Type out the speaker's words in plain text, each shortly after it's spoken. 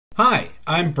Hi,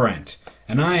 I'm Brent,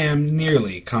 and I am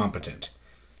nearly competent.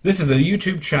 This is a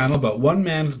YouTube channel about one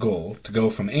man's goal to go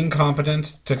from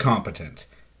incompetent to competent.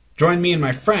 Join me and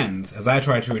my friends as I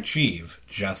try to achieve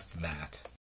just that.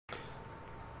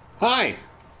 Hi,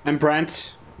 I'm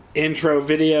Brent. Intro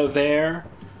video there.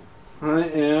 I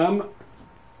am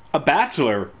a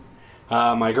bachelor.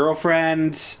 My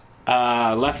girlfriend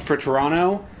left for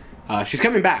Toronto. She's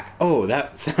coming back. Oh,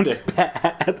 that sounded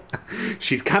bad.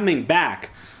 She's coming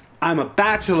back. I'm a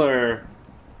bachelor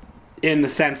in the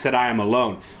sense that I am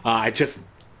alone. I just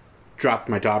dropped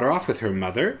my daughter off with her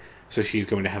mother, so she's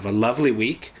going to have a lovely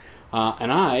week.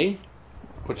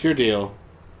 What's your deal?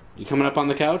 You coming up on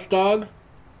the couch, dog?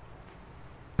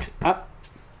 Up.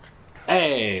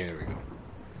 Hey, there we go.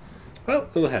 Oh, a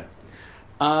little head.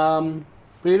 What are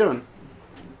you doing?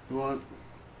 You want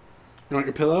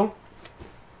your pillow?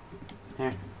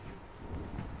 Here.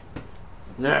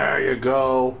 There you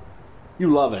go.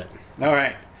 You love it. All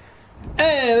right.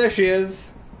 Hey, there she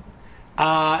is.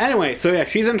 Anyway, so yeah,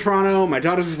 she's in Toronto. My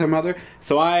daughter's with her mother.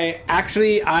 So I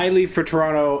leave for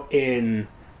Toronto in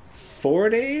 4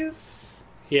 days.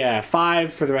 Yeah,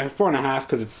 5 for the rest, 4.5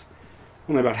 because it's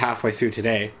only about halfway through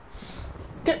today.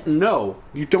 No,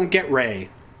 you don't get Ray.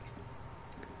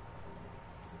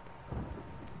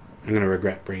 I'm gonna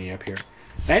regret bringing you up here.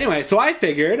 Anyway, so I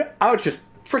figured I would just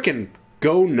freaking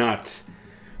go nuts.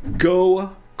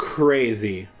 Go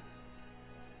crazy.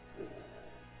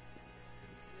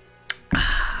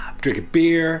 Drinking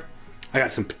beer. I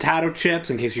got some potato chips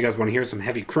in case you guys want to hear some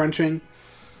heavy crunching.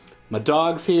 My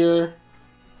dog's here.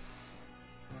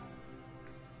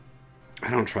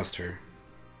 I don't trust her.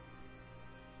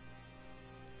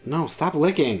 No, stop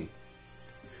licking.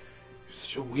 You're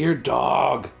such a weird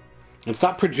dog. And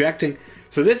stop projecting.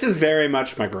 So this is very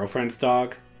much my girlfriend's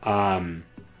dog.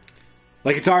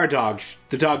 Like, it's our dog.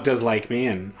 The dog does like me,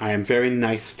 and I am very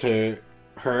nice to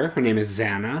her. Her name is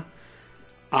Xana.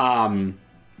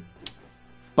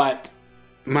 But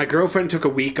my girlfriend took a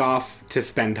week off to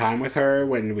spend time with her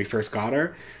when we first got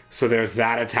her. So there's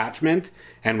that attachment.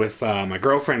 And with my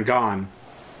girlfriend gone,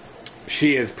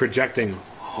 she is projecting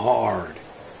hard.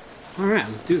 Alright,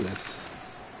 let's do this.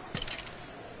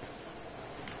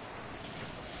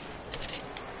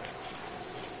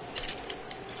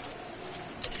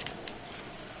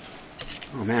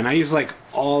 Oh man, I use like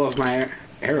all of my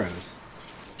arrows.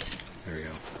 There we go.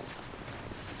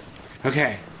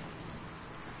 Okay.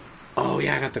 Oh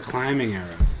yeah, I got the climbing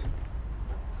arrows.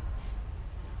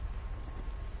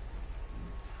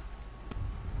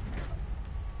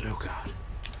 Oh god.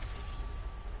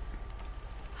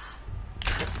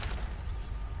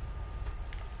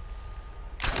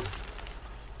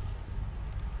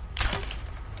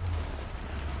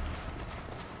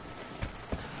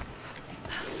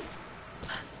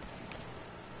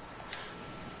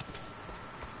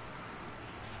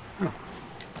 Oh.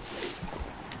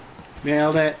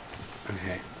 Nailed it.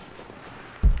 Okay.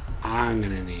 I'm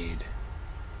gonna need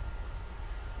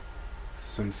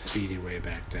some speedy way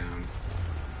back down.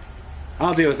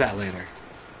 I'll deal with that later.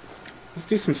 Let's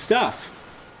do some stuff.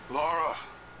 Laura!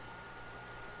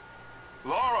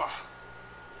 Laura!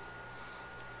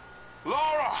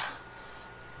 Laura!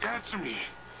 Answer me.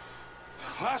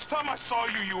 Last time I saw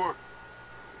you, you were...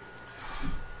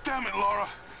 Damn it, Laura.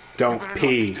 Don't you better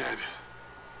pee. not be dead.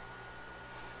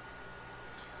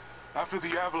 After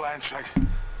the avalanche,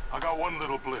 I got one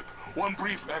little blip, one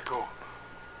brief echo.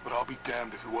 But I'll be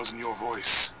damned if it wasn't your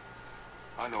voice.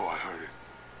 I know I heard it.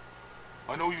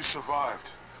 I know you survived.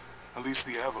 At least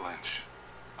the avalanche.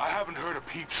 I haven't heard a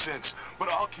peep since, but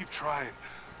I'll keep trying.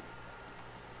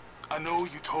 I know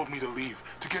you told me to leave,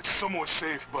 to get somewhere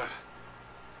safe, but...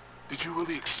 Did you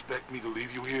really expect me to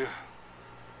leave you here?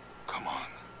 Come on.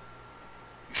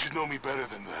 You should know me better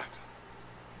than that.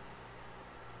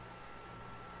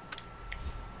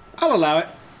 I'll allow it.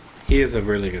 He is a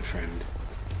really good friend.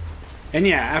 And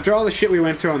yeah, after all the shit we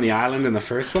went through on the island in the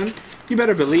first one, you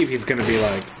better believe he's gonna be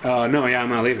like, no, yeah, I'm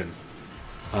not leaving.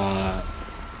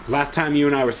 Last time you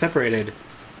and I were separated,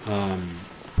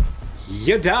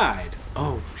 you died.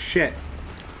 Oh, shit.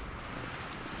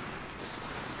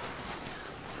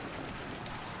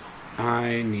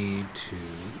 I need to...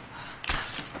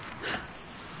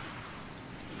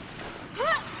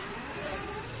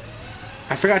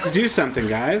 I forgot to do something,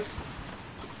 guys.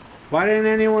 Why didn't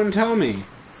anyone tell me?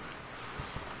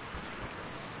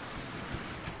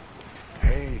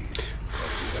 Hey,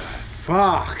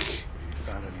 fuck. if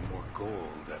you found any more gold,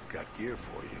 I've got gear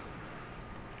for you.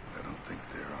 I don't think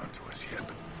they're onto us yet,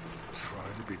 but try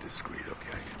to be discreet,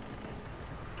 okay?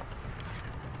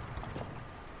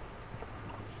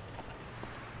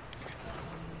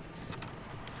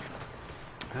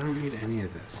 don't need any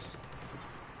of this.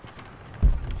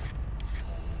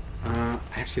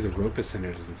 Actually, the rope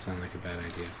ascender doesn't sound like a bad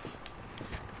idea.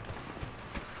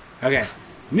 Okay,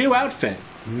 new outfit.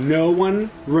 No one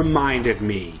reminded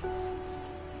me.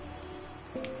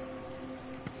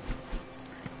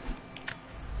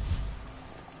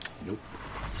 Nope.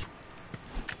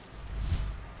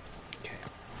 Okay.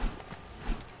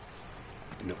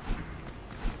 Nope.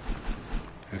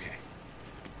 Okay.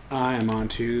 I am on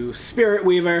to Spirit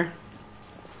Weaver.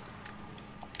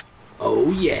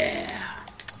 Oh yeah.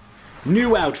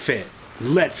 New outfit.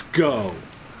 Let's go.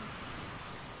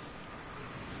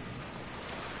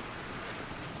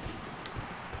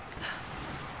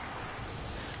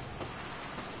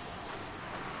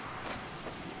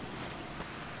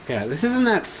 Yeah, this isn't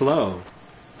that slow.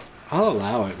 I'll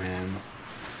allow it, man.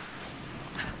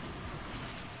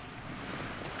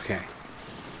 Okay.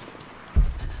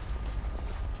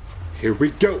 Here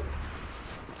we go.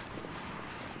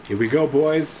 Here we go,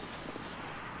 boys.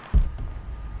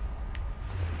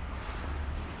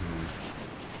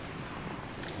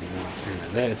 Into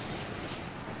this.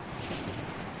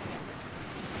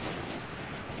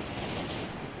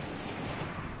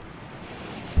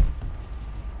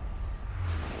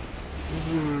 What's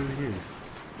going on here?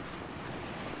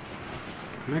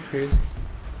 Am I crazy?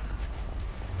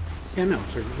 Yeah, no,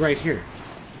 it's like right here.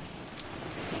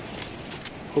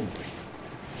 Oh boy.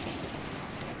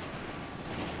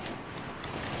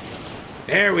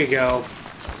 There we go.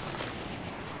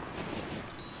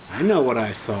 I know what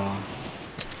I saw.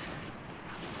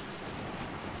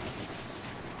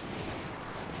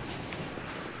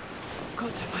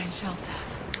 Got to find shelter.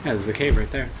 Yeah, there's a cave right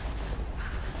there.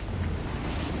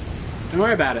 Don't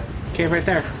worry about it. Cave right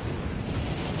there.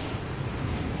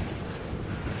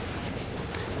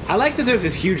 I like that there's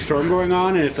this huge storm going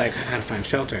on and it's like, I gotta find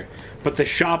shelter. But the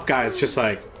shop guy is just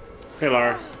like, hey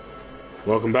Lara,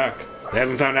 welcome back. They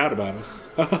haven't found out about us.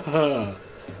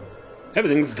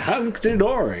 Everything's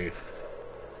hunky-dory.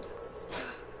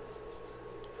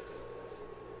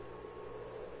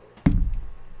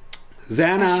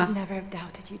 Xana. I should never have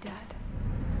doubted you, Dad.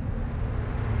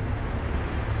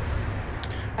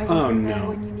 I wasn't there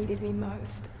when you needed me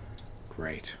most.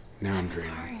 Great. Now I'm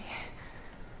dreaming. Sorry.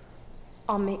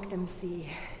 I'll make them see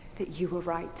that you were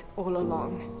right all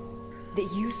along. That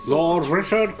you saw Lord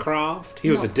Richard Croft. He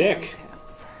was a dick.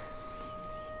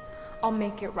 I'll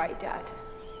make it right, Dad.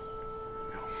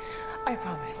 I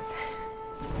promise.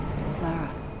 Lara,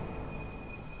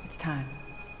 it's time.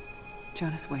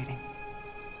 Jonah's waiting.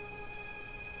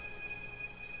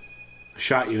 I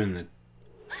shot you in the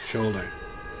shoulder.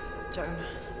 Jonah.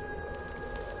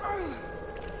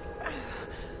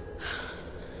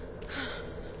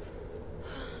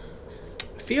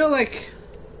 I feel like...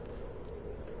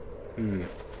 I don't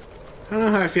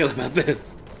know how I feel about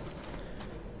this.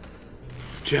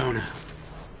 Jonah.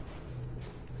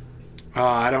 Oh,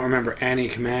 I don't remember any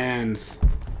commands.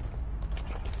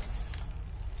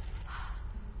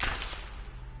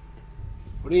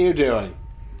 What are you doing?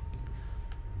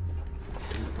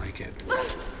 Don't like it.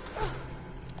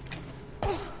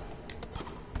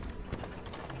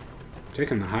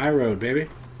 Taking the high road, baby.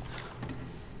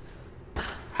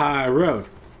 High road.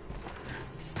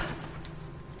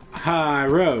 High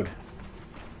road.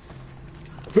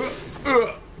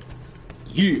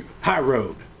 Yeah, high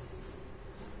road.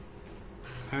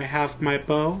 I have my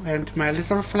bow and my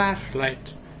little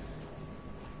flashlight.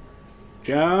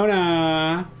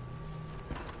 Jonah.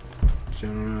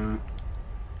 Jonah.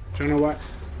 Jonah what?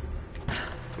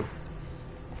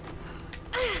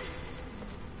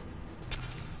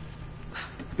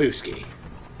 Booski.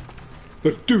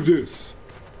 Let's do this.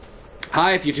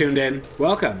 Hi, if you tuned in.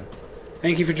 Welcome.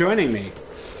 Thank you for joining me.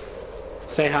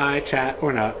 Say hi, chat,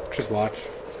 or not. Just watch.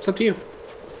 It's up to you.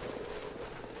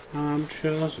 I'm just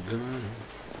gonna...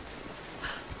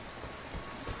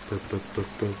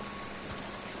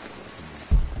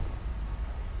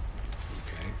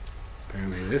 Okay.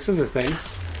 Apparently this is a thing.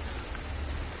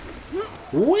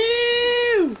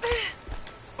 Woo!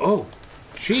 Oh,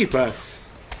 jeepus.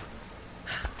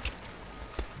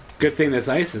 Good thing this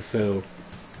ice is so...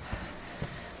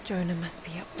 Jonah must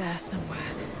be up there somewhere.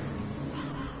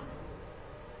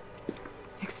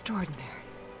 Extraordinary.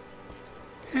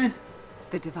 Eh.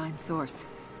 The divine source.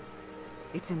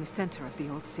 It's in the center of the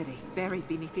old city, buried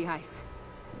beneath the ice.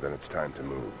 Then it's time to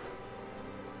move.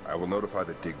 I will notify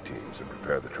the dig teams and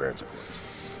prepare the transports.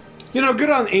 You know, good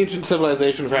on ancient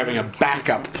civilization for having a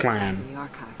backup plan. In the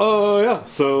archive. Oh, yeah.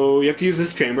 So you have to use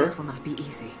this chamber. This will not be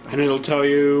easy. And it'll tell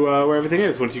you where everything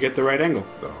is once you get the right angle.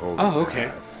 The whole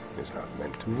path is not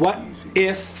meant to be What easy.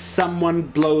 if someone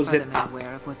blows Are it the men up?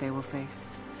 aware of what they will face?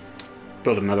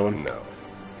 Build another one. No.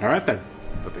 All right then.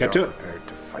 But they Get are to it. prepared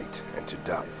to fight and to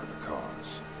die for the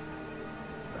cause.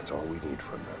 That's all we need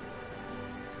from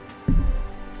them.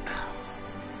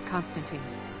 Constantine.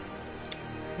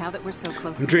 Now that we're so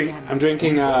close I'm to the end,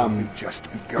 drinking We've only just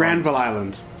begun. Granville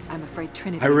Island. I'm afraid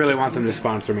Trinity. I is really just want them to losing us.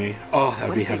 sponsor me. Oh, that would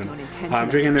What be if they heaven. don't intend to I'm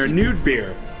let drinking us their keep nude this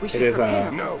beer. We It should is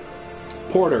prepare. No,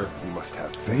 porter. we must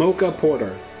have faith. Mocha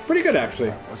porter. It's pretty good,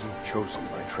 actually. I wasn't chosen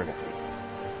by Trinity.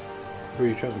 Who are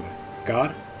you chosen by?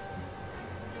 God?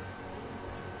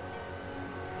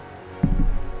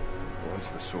 Once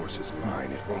the source is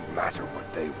mine, it won't matter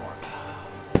what they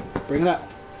want. Bring it up.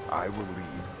 I will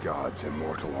lead God's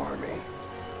immortal army.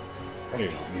 And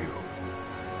Here.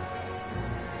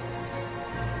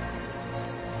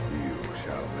 you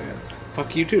shall live.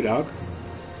 Fuck you too, dog.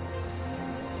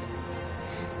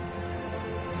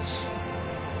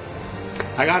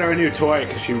 I got her a new toy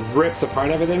because she rips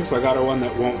apart everything, so I got her one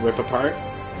that won't rip apart.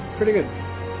 Pretty good.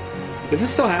 Is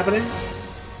this still happening?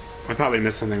 I probably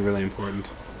missed something really important.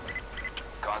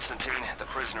 Constantine, the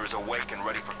prisoner is awake and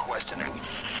ready for questioning.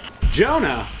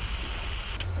 Jonah!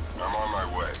 I'm on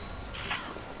my way.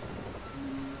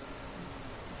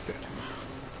 Good.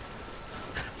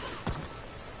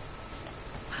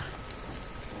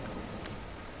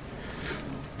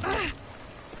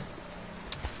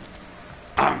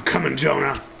 I'm coming,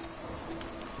 Jonah.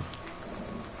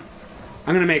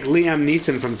 I'm gonna make Liam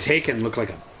Neeson from Taken look like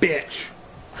a bitch.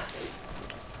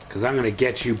 Cause I'm gonna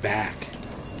get you back.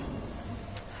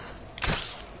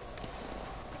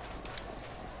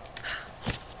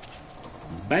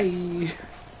 Bye.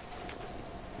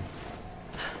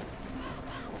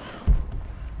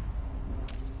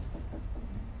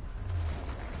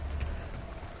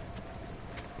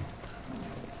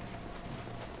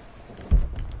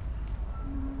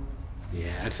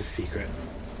 Yeah, that's a secret.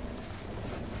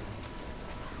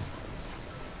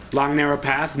 Long narrow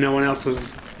path, no one else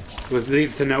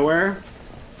leads to nowhere.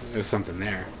 There's something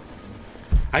there.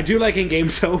 I do like in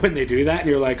games though when they do that and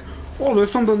you're like, oh,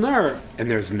 there's something there, and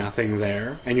there's nothing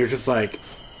there, and you're just like,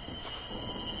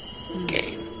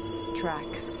 game.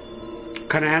 Tracks. What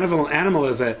kind of animal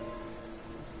is it?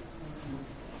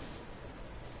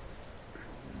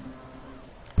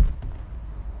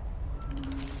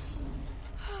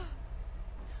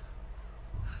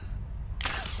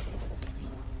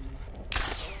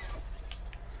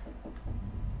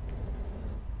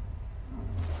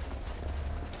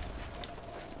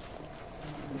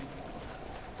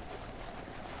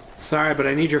 Sorry, but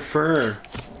I need your fur.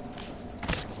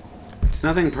 It's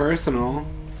nothing personal.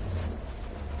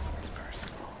 It's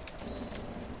personal.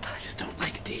 I just don't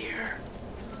like deer.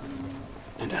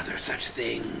 And other such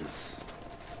things.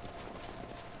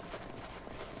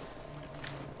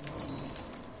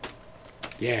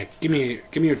 Yeah, give me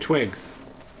your twigs.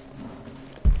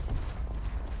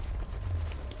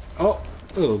 Oh,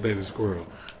 little baby squirrel.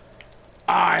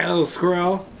 Ah, little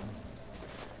squirrel.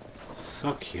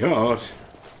 So cute.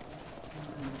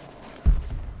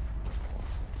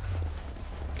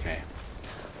 Okay.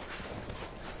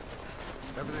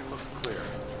 Everything looks clear.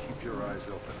 Keep your eyes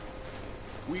open.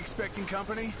 We expecting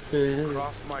company?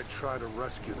 Croft might try to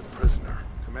rescue the prisoner.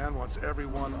 Command wants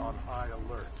everyone on high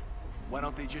alert. Why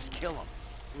don't they just kill him?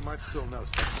 We might still know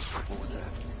something. What was that?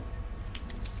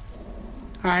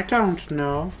 I don't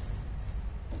know.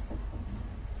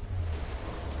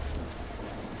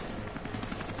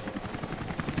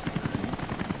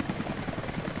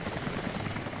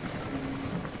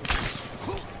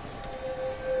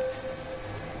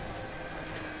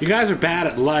 You guys are bad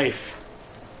at life.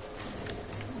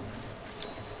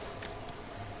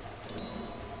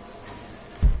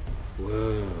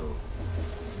 Whoa.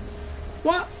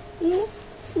 What?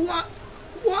 What?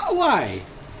 Why?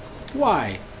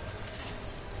 Why?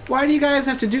 Why do you guys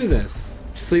have to do this?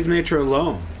 Just leave nature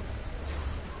alone.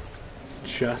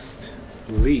 Just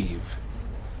leave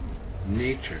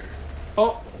nature.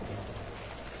 Oh!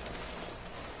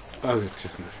 Oh, it's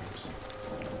just mushrooms.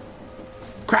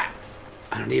 Crap!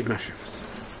 I don't need mushrooms.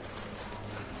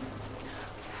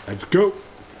 Let's go!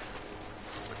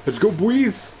 Let's go,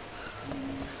 boys!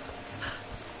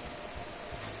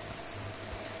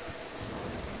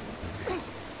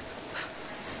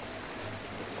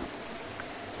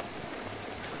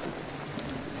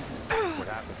 What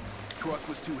happened? Truck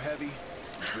was too heavy.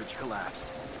 Bridge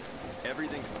collapsed.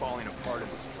 Everything's falling apart in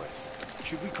this place.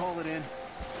 Should we call it in?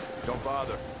 Don't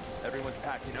bother. Everyone's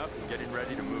packing up and getting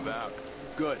ready to move out.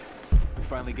 Good. We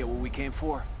finally get what we came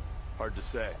for? Hard to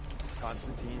say.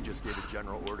 Constantine just gave a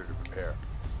general order to prepare.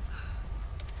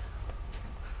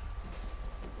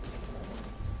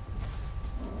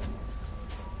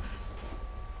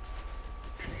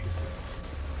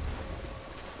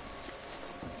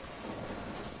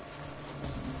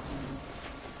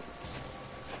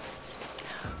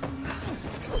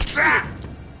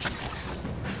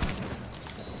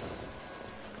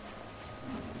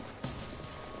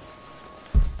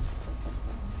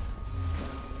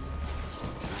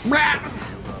 No.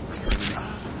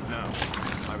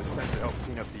 I was sent to help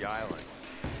clean up the island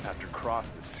after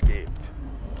Croft escaped.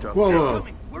 Tough Whoa, job.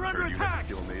 whoa. We're under Heard you attack! had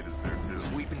to kill natives there too.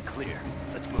 Sweep and clear.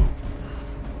 Let's move.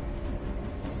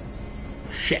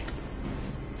 Shit.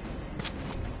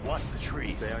 Watch the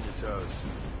trees. Stay on your toes.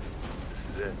 This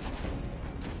is it.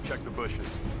 Check the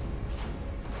bushes.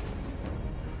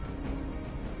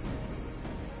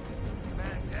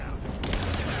 Man down.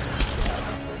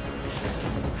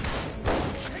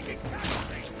 Taking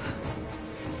casualty.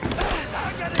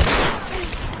 I got it.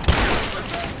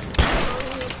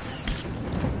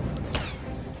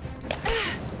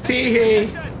 Tee-hee.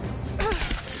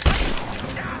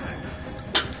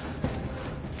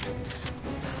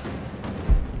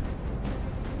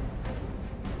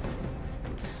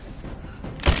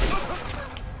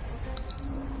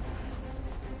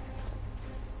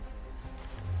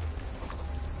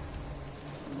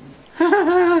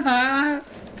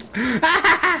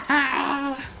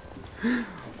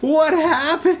 What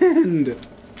happened?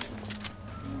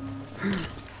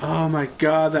 Oh my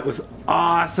god, that was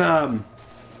awesome!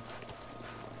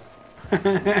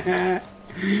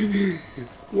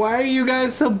 Why are you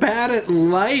guys so bad at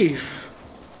life?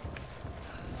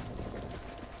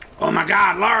 Oh my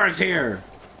god, Laura's here!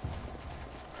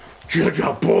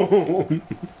 Ja-ja-boom!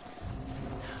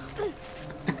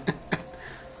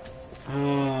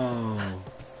 Oh,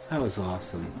 that was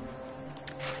awesome.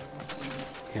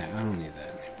 Yeah, I don't need that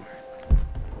anymore.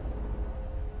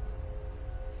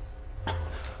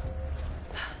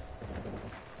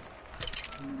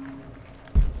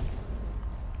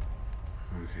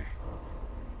 Okay.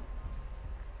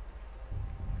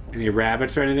 Any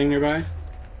rabbits or anything nearby?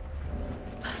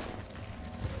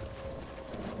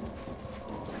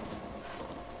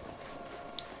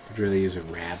 Could really use a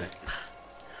rabbit.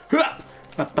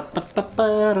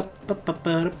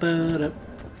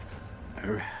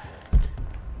 Alright.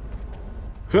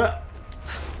 Huh.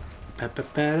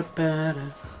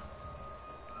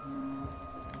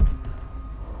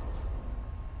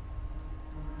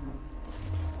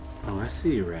 Oh, I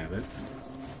see you, rabbit.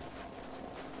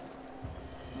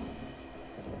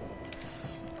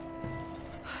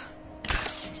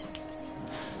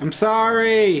 I'm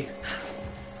sorry,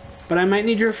 but I might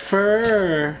need your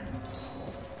fur.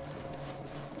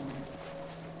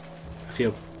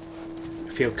 I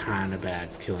feel kind of bad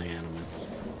killing animals,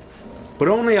 but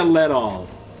only a little.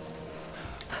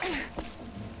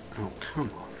 Oh, come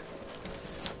on.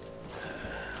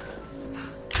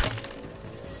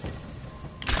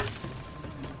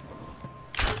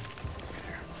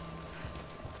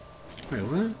 Wait,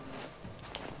 what?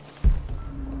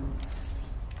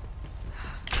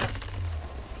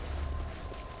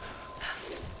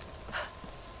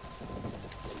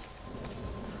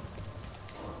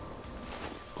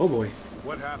 Oh boy.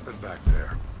 What happened back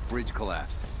there? Bridge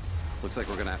collapsed. Looks like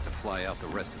we're gonna have to fly out the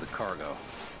rest of the cargo.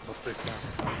 Hope they found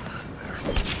something there.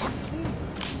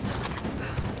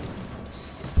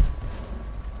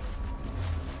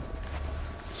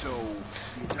 So,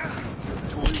 the attack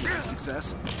was a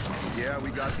success? Yeah, we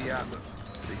got the Atlas.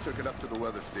 They took it up to the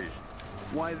weather station.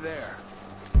 Why there?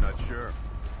 Not sure.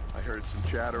 I heard some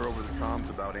chatter over the comms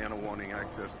about Anna wanting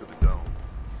access to the dome.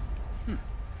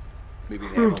 Maybe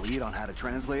they have a lead on how to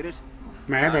translate it?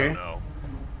 I Maybe. don't know.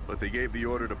 But they gave the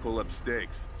order to pull up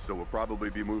stakes, so we'll probably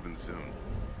be moving soon.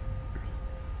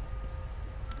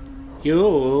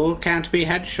 You can't be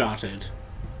headshotted.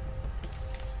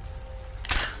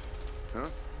 Huh?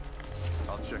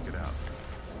 I'll check it out.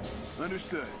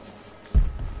 Understood.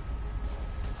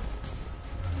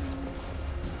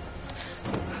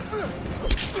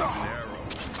 Narrow.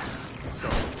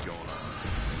 Something's going on.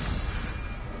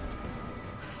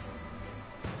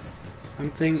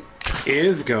 Something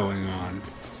is going on.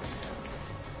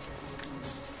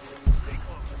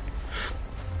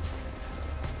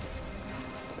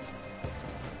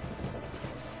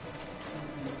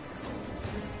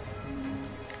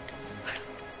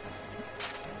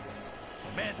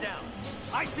 Man down.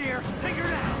 I see her. Take her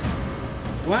down.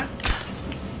 What?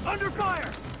 Under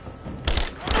fire.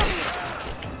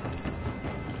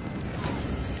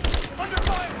 Under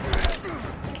fire.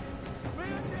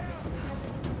 Man down.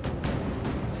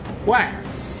 Where?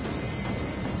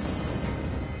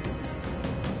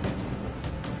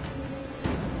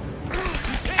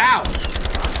 Ow!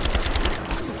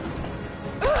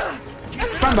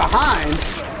 From behind?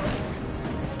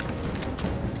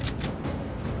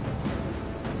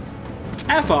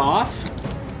 F off!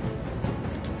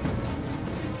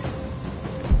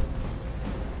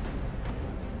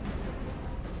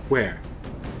 Where?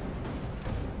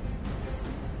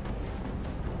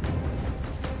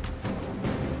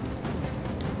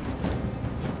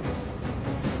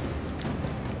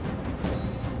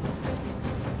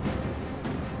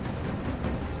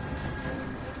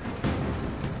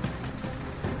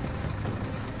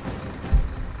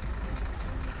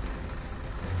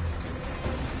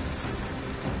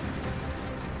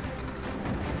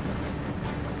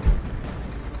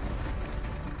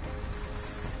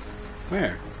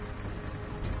 Where?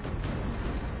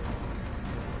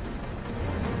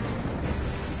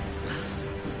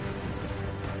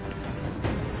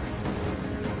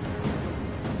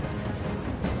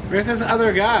 Where's this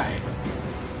other guy?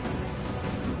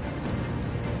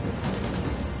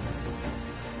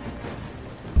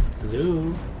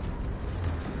 Hello?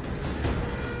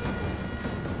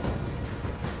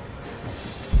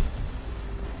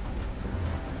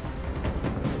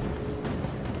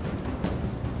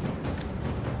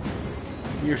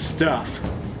 Your stuff.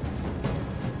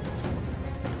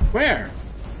 Where?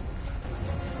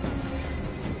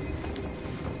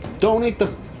 Don't eat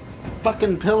the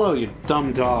fucking pillow, you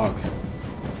dumb dog.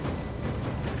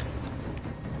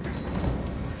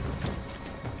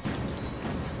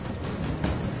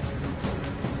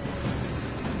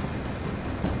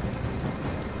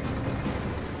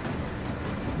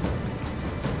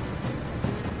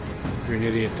 You're an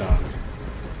idiot dog.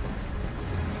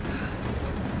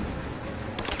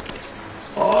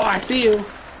 Oh, I see you.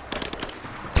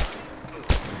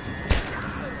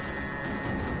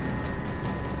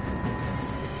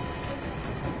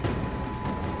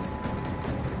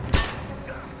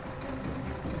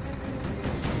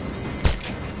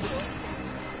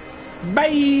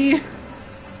 Bye!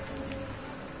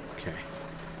 Okay.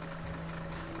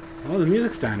 Oh, the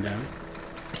music's dying down.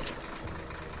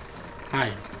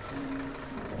 Hi.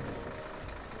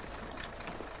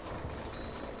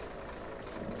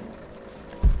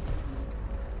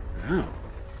 Oh.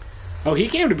 Oh, he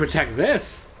came to protect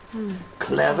this.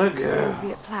 Clever girl.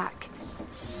 Soviet plaque.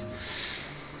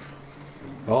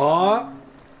 Oh.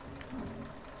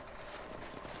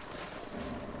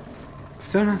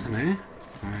 Still nothing, eh?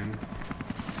 Fine.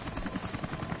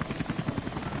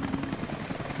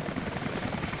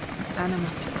 Anna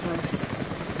must be close.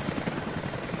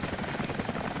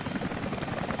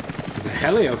 There's a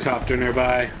helicopter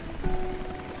nearby.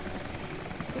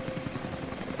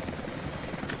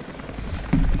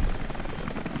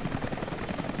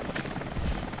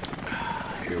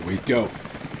 Here we go.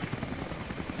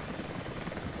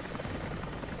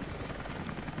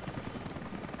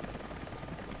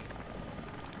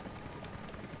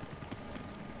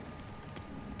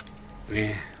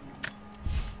 Yeah.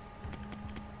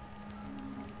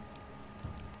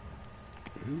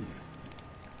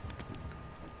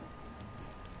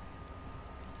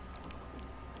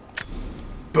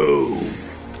 Boom.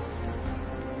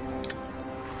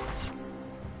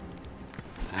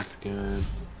 That's good.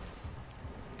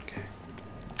 Okay.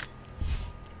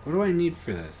 What do I need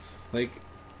for this? Like,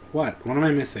 what? What am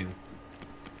I missing?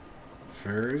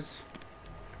 Furs?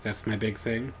 That's my big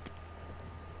thing?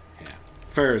 Yeah.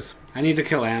 Furs. I need to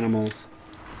kill animals.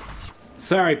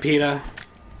 Sorry, PETA.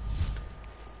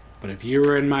 But if you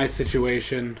were in my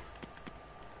situation,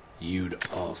 you'd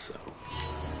also.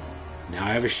 Now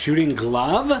I have a shooting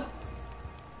glove?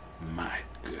 My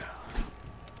God.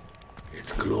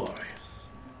 It's glorious.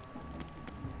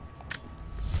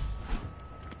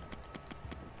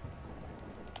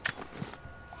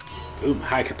 Boom,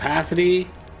 high capacity.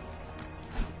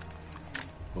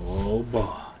 Oh boy.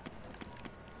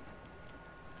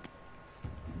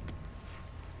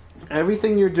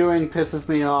 Everything you're doing pisses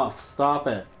me off. Stop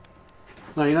it.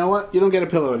 No, you know what? You don't get a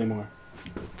pillow anymore.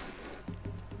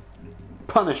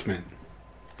 Punishment.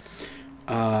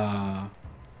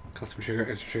 Custom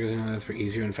trigger, extra triggers and others for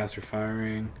easier and faster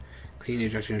firing. Clean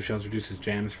ejection of shells reduces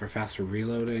jams for faster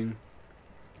reloading.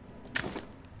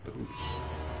 Boom.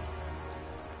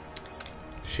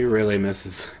 She really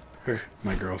misses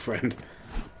my girlfriend.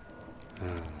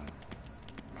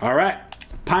 Alright.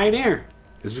 Pioneer.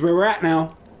 This is where we're at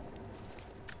now.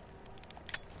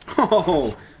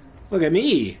 Oh, look at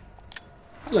me.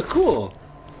 I look cool.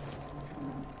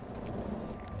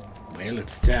 Well,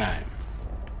 it's time.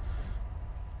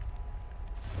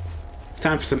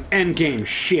 Time for some endgame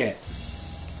shit.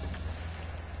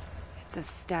 It's a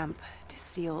stamp to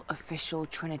seal official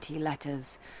Trinity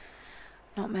letters.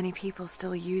 Not many people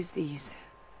still use these.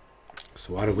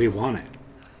 So why do we want it?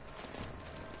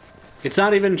 It's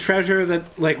not even treasure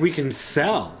that, like, we can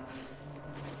sell.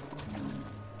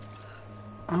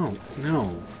 Oh,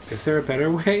 no. Is there a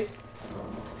better way?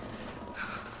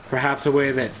 Perhaps a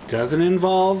way that doesn't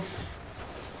involve?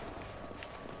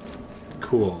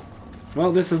 Cool.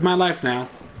 Well, this is my life now.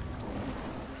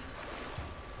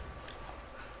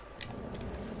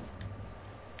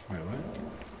 Wait, what?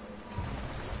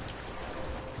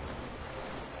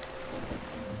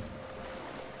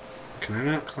 Can I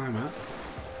not climb up?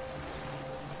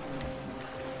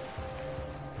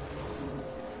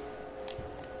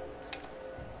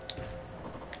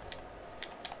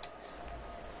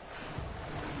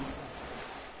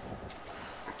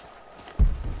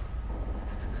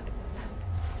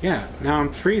 Yeah, now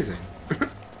I'm freezing.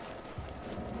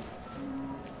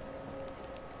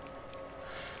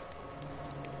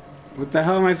 What the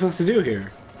hell am I supposed to do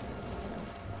here?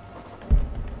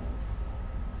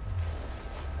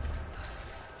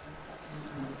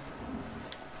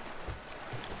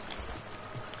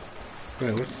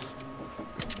 Wait, what's...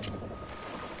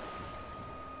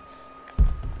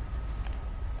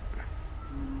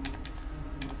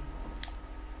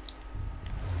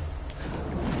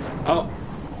 Oh.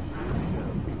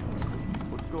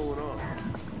 What's going on?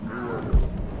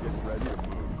 Getting ready to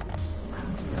move.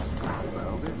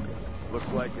 Found it?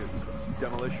 Looks like it.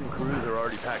 Demolition crews are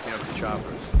already packing up the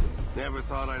choppers. Never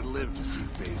thought I'd live to see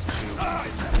phase 2.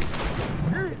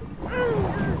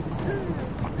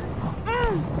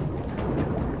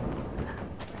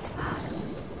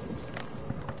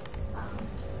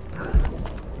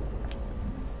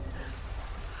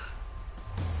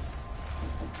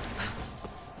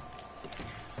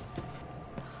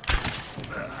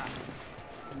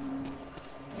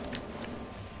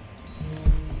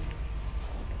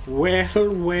 Well,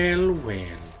 well,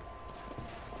 well.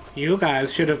 You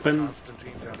guys should have been...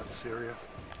 Constantine down in Syria.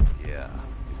 Yeah, it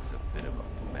was a bit of a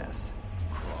mess.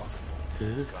 Croft.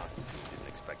 Constantine didn't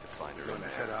expect to find her. Gonna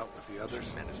head out with the others.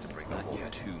 She managed to bring the whole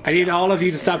two. I need all of you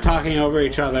to stop talking over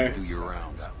each other. Do your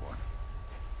rounds.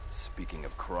 Speaking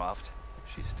of Croft,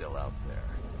 she's still out there.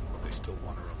 They still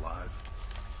want her alive.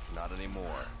 Not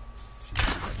anymore. She's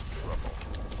too much trouble.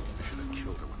 They should have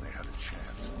killed her when they had a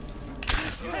chance.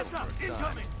 Heads up!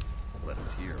 Incoming! Let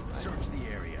us hear, right? Search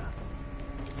the area.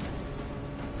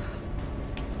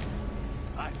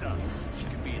 Eyes up. She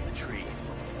could be in the trees.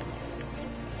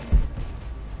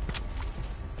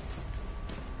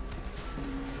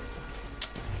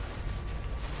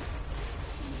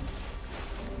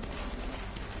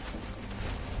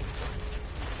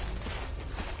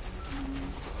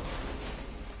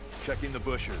 Checking the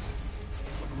bushes.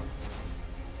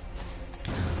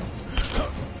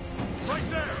 Right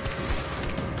there!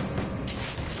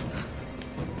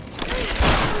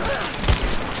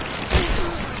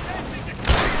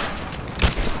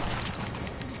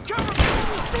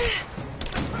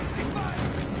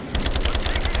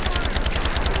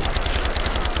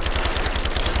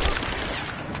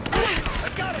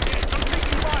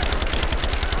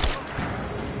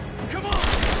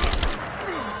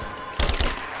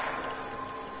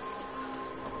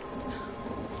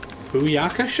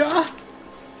 Booyakasha?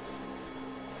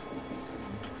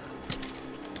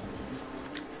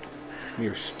 Give me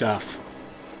your stuff.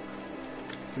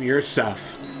 Give me your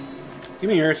stuff. Give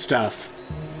me your stuff.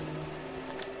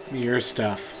 Give me your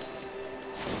stuff.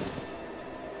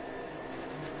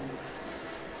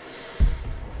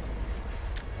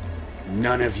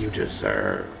 None of you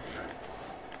deserve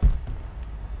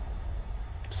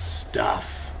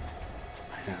stuff.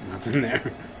 I got nothing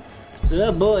there.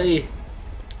 Oh boy.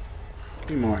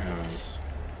 Give me more arrows.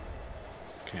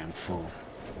 Okay, I'm full.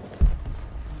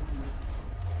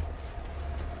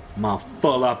 I'm all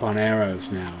full up on arrows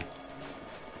now.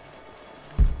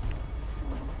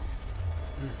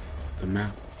 The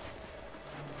map.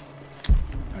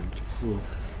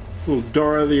 Little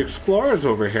Dora the Explorer's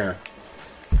over here.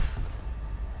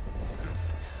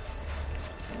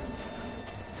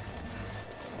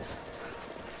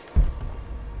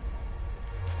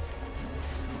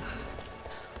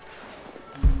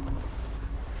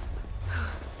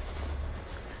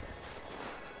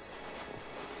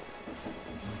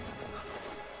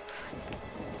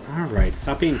 Alright,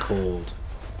 stop being cold.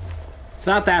 It's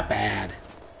not that bad.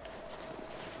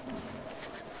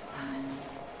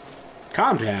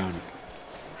 Calm down.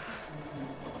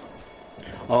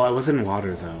 Oh, I was in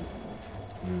water, though.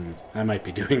 I might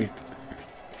be doing it.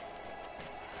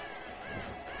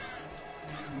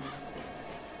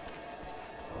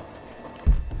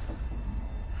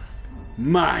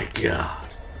 My God.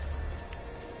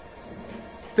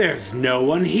 There's no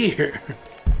one here.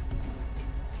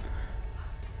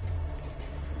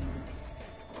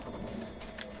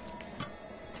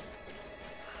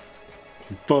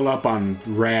 Full up on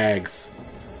rags.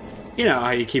 You know how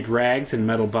you keep rags in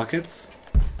metal buckets?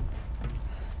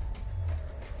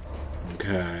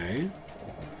 Okay.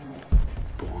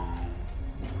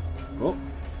 Oh,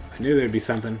 I knew there'd be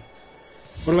something.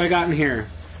 What do I got in here?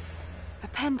 A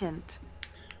pendant.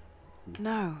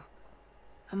 No.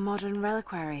 A modern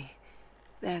reliquary.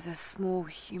 There's a small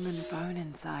human bone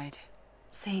inside.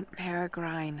 Saint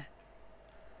Peregrine.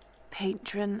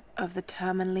 Patron of the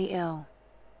terminally ill.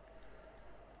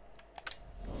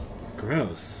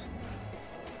 Gross.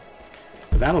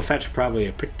 But that'll fetch probably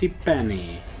a pretty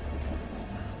penny.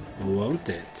 Won't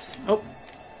it? Oh!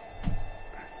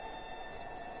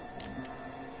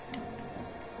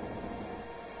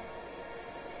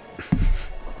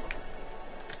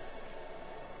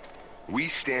 We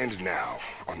stand now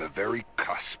on the very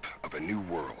cusp of a new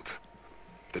world.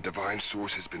 The divine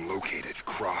source has been located.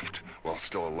 Croft, while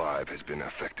still alive, has been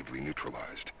effectively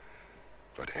neutralized.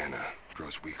 But Anna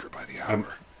grows weaker by the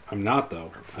hour. I'm not, though.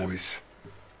 Her voice.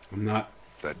 I'm not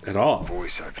that at all.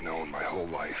 Voice I've known my whole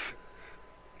life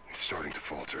is starting to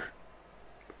falter.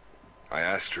 I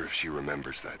asked her if she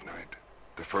remembers that night.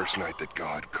 The first night that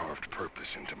God carved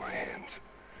purpose into my hands.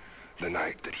 The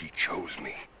night that he chose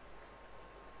me.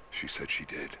 She said she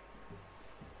did.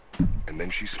 And then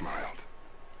she smiled.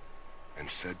 And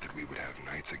said that we would have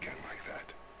nights again like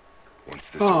that. Once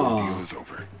this ordeal is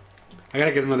over. I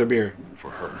gotta get another beer. For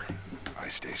her, I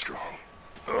stay strong.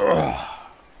 Ugh.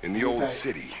 In the old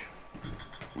city,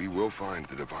 we will find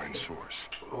the divine source.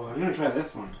 Oh, I'm gonna try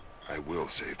this one. I will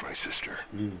save my sister.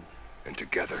 And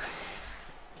together,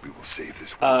 we will save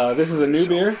this world. This is a new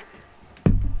beer.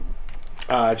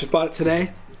 I just bought it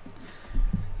today.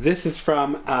 This is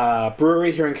from a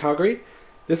brewery here in Calgary.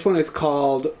 This one is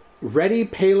called Ready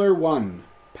Paler 1.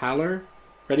 Paler?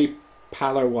 Ready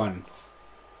Paler 1.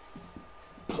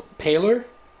 Paler?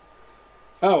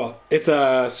 Oh, well, it's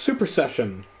a super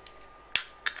session.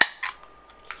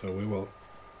 So we will...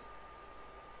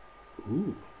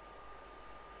 Ooh.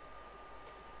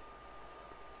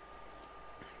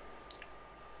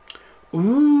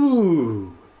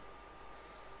 Ooh.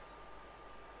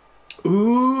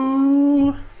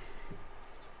 Ooh.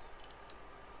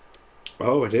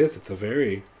 Oh, it is. It's a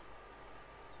very...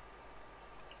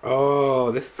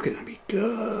 Oh, this is gonna be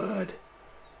good.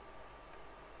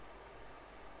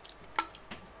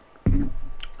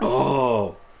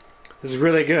 Oh, this is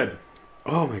really good.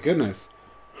 Oh my goodness.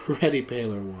 Ready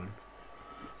Paler 1.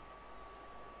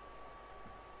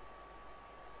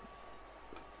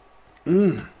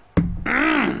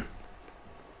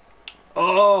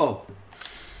 Oh.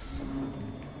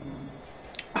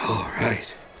 All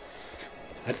right.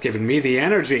 That's giving me the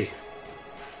energy.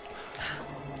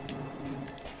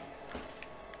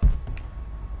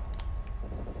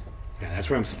 Yeah, that's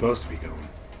where I'm supposed to be going.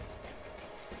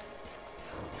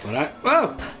 But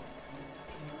I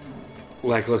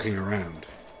like looking around.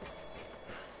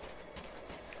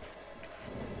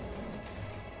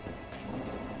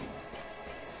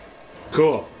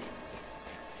 Cool.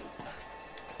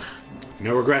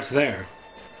 No regrets there.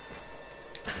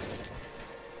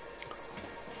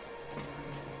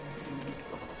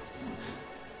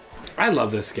 I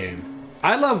love this game.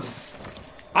 I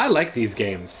like these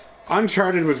games.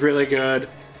 Uncharted was really good.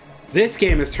 This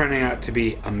game is turning out to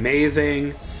be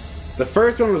amazing. The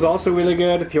first one was also really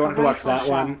good if you wanted to watch that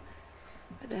one.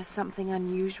 But there's something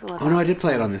unusual about Oh no, I did this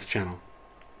play it one. on this channel.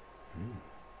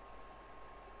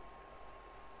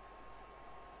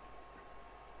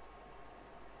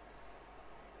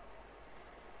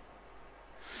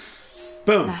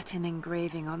 Boom. Latin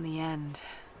engraving on the end.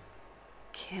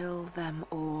 Kill them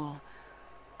all.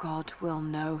 God will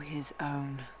know his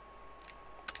own.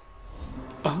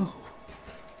 Oh.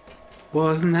 Well,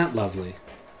 isn't that lovely?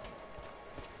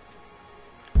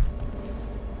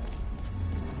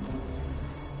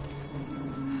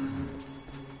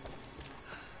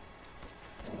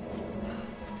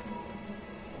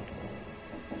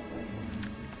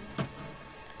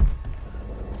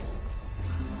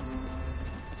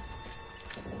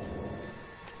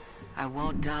 I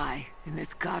won't die in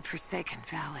this godforsaken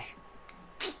valley.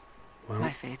 Well.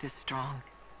 My faith is strong.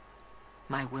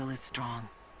 My will is strong.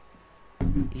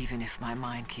 Even if my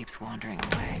mind keeps wandering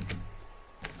away.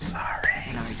 Sorry.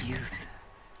 In our youth,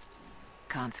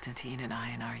 Constantine and I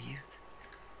in our youth,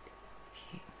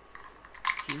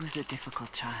 he was a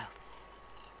difficult child.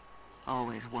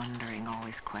 Always wondering,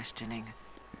 always questioning,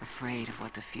 afraid of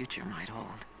what the future might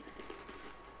hold.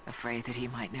 Afraid that he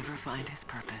might never find his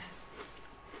purpose.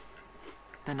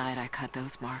 The night I cut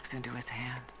those marks into his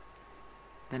hand,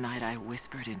 the night I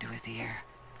whispered into his ear,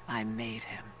 I made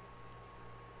him.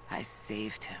 I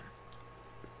saved him.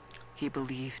 He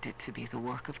believed it to be the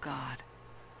work of God,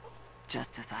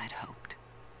 just as I'd hoped.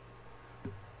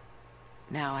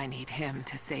 Now I need him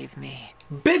to save me.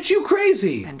 Bitch, you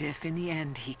crazy! And if in the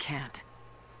end he can't,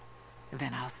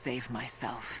 then I'll save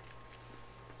myself.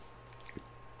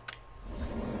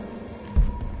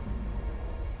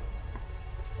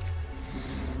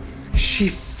 She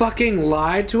fucking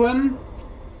lied to him?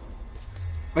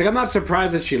 Like, I'm not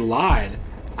surprised that she lied.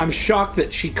 I'm shocked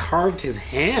that she carved his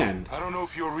hand. I don't know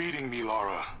if you're reading me,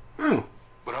 Lara. Oh.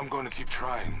 But I'm going to keep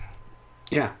trying.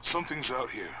 Yeah. Something's out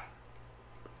here.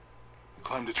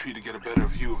 Climb the tree to get a better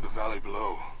view of the valley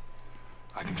below.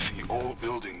 I can see old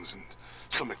buildings and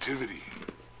some activity.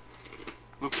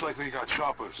 Looks like they got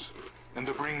choppers, and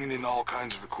they're bringing in all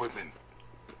kinds of equipment.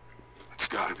 Let's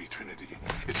gotta be Trinity.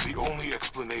 It's the only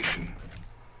explanation.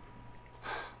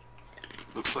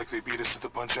 Looks like they beat us to the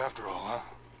punch after all, huh?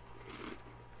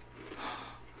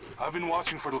 I've been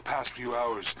watching for the past few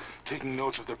hours, taking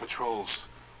notes of their patrols.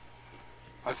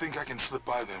 I think I can slip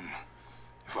by them,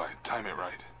 if I time it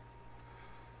right.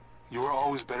 You are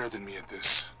always better than me at this.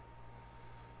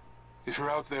 If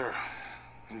you're out there,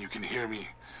 and you can hear me,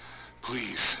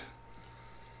 please,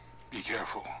 be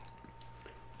careful.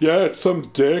 Yeah, it's some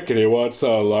dick and he wants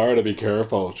Lara to be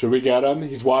careful. Should we get him?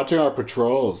 He's watching our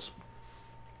patrols.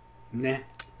 Nah.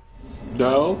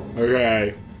 No?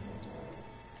 Okay.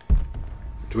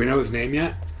 Do we know his name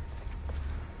yet?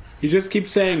 He just keeps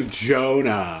saying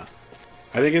Jonah.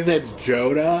 I think his name's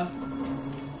Jonah.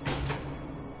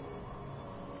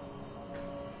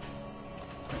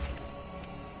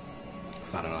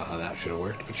 So I don't know how that should have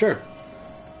worked, but sure.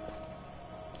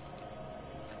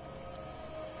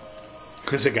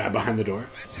 There's a guy behind the door.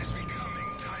 This is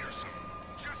becoming tiresome.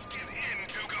 Just give in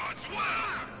to God's will.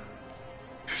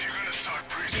 If you're gonna start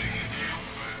preaching,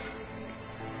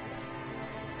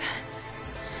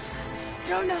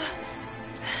 Jonah!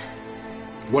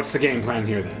 What's the game plan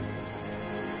here then?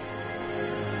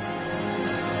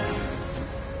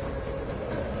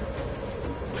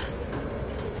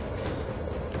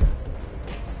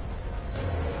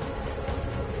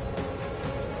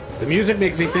 The music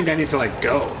makes me think I need to, like,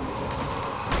 go.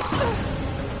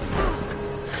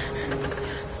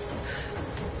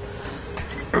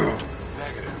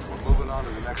 Negative. We're moving on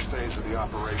to the next phase of the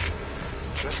operation.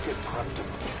 Just get prepped.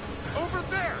 Over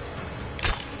there!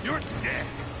 You're dead!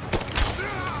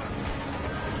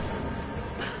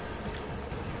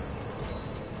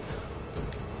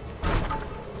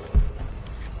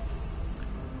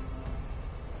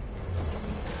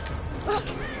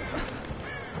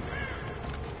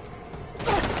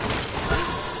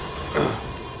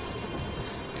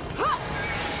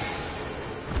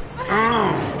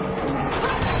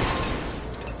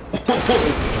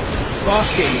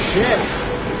 Fucking shit!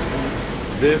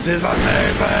 This is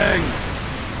amazing!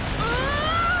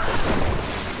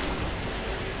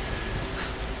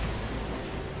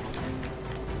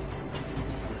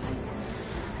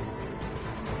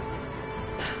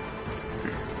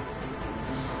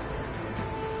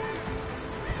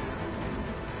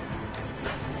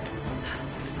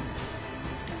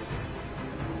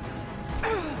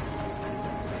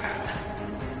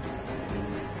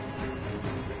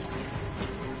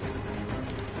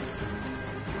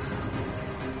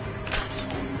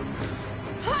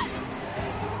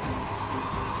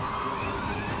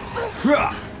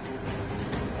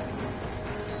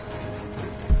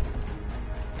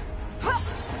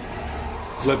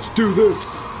 Let's do this!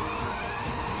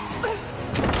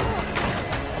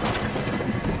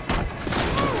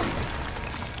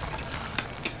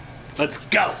 Let's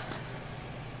go!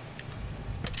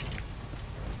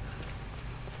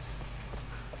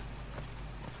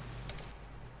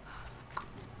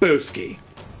 Booski.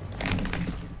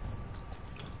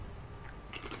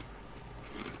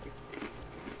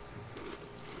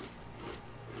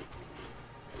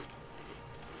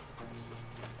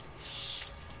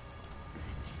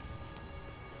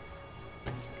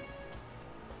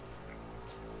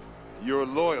 Your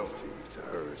loyalty to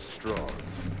her is strong.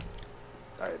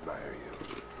 I admire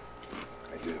you.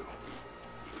 I do.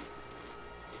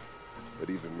 But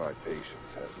even my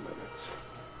patience has limits.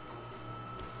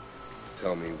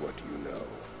 Tell me what you know.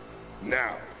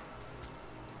 Now!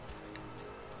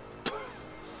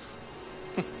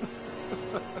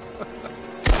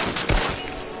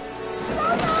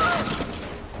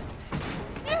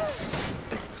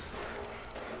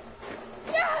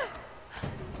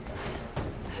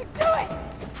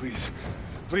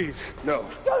 Please, no.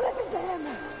 Don't listen to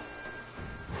him!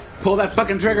 Pull that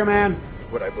fucking trigger, man!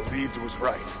 What I believed was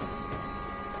right.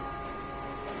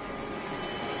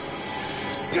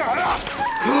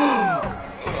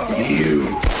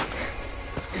 You!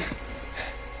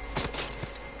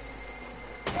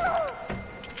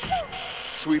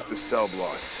 Sweep the cell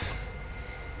blocks.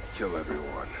 Kill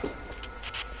everyone.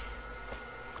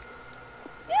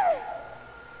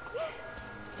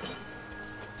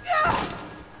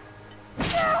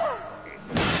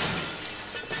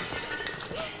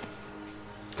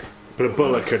 But a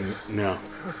bullet couldn't. No.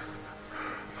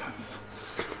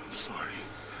 Sorry.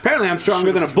 Apparently I'm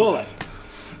stronger than a bullet.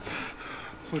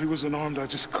 But he was unarmed, I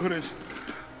just couldn't.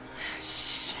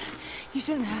 Shh. You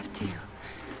shouldn't have to.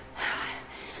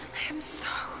 I am so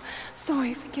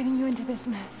sorry for getting you into this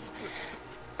mess.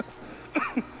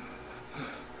 I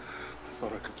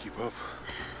thought I could keep up.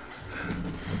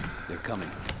 They're coming.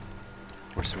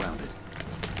 We're surrounded.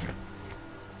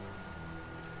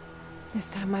 The This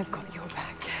time I've got your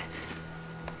back.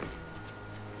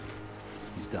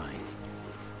 He's dying.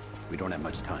 We don't have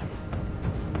much time.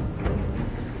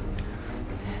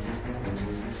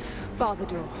 Bar the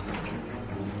door.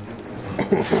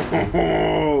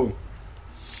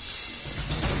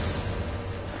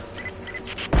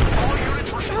 All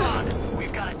units respond.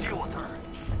 We've got to deal with her.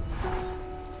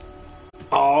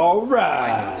 All I know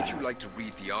right. that you like to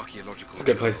read the archaeological. It's a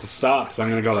good place to stop, so I'm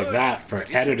going to go like that for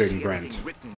editing, Brent.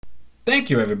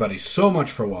 Thank you everybody so much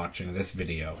for watching this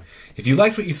video. If you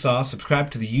liked what you saw,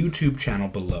 subscribe to the YouTube channel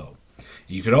below.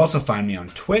 You could also find me on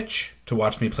Twitch to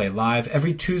watch me play live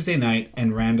every Tuesday night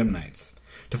and random nights.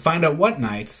 To find out what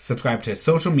nights, subscribe to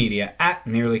social media at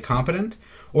NearlyCompetent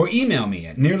or email me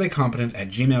at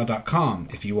nearlycompetent@gmail.com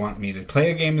if you want me to play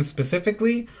a game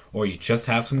specifically or you just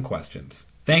have some questions.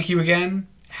 Thank you again.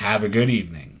 Have a good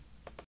evening.